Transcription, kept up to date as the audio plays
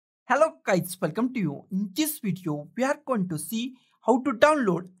Hello guys, welcome to you. In this video, we are going to see how to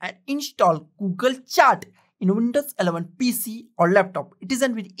download and install Google Chat in Windows 11 PC or laptop. It is a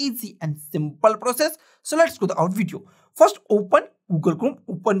very easy and simple process. So let's go to our video. First, open Google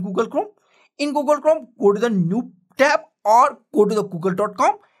Chrome. In Google Chrome, go to the new tab or go to the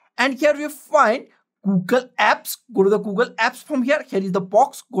google.com, and here we find Google Apps. Go to the Google Apps from here. Here is the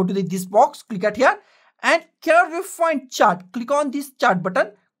box. Go to this box, click at here, and here we find Chat. Click on this Chat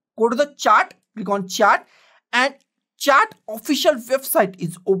button. Go to the Chat, click on Chat, and Chat official website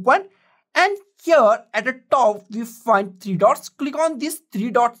is open. And here at the top we find three dots. Click on these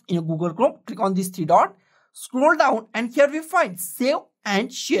three dots in Google Chrome. Click on these three dots. Scroll down, and here we find Save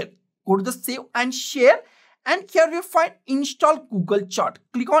and Share. Go to the Save and Share, and here we find Install Google Chat.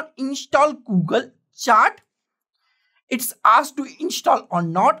 Click on Install Google Chat. It's asked to install or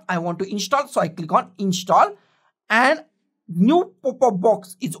not. I want to install, so I click on Install, and new pop-up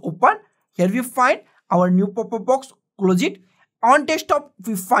box is open. Here we find our new pop-up box. Close it. On desktop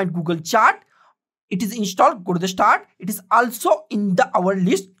we find Google Chat. It is installed. Go to the Start. It is also in our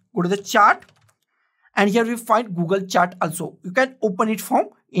list. Go to the Chat, and here we find Google Chat also. You can open it from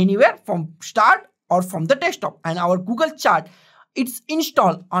anywhere, from Start or from the desktop. And our Google Chat, it's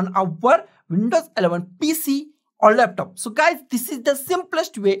installed on our Windows 11 PC or laptop. So guys, this is the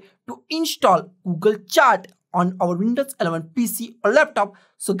simplest way to install Google Chat on our Windows 11 PC or laptop.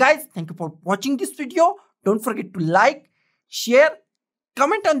 So guys, thank you for watching this video. Don't forget to like, share,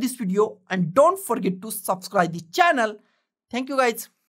 comment on this video, and don't forget to subscribe the channel. Thank you guys.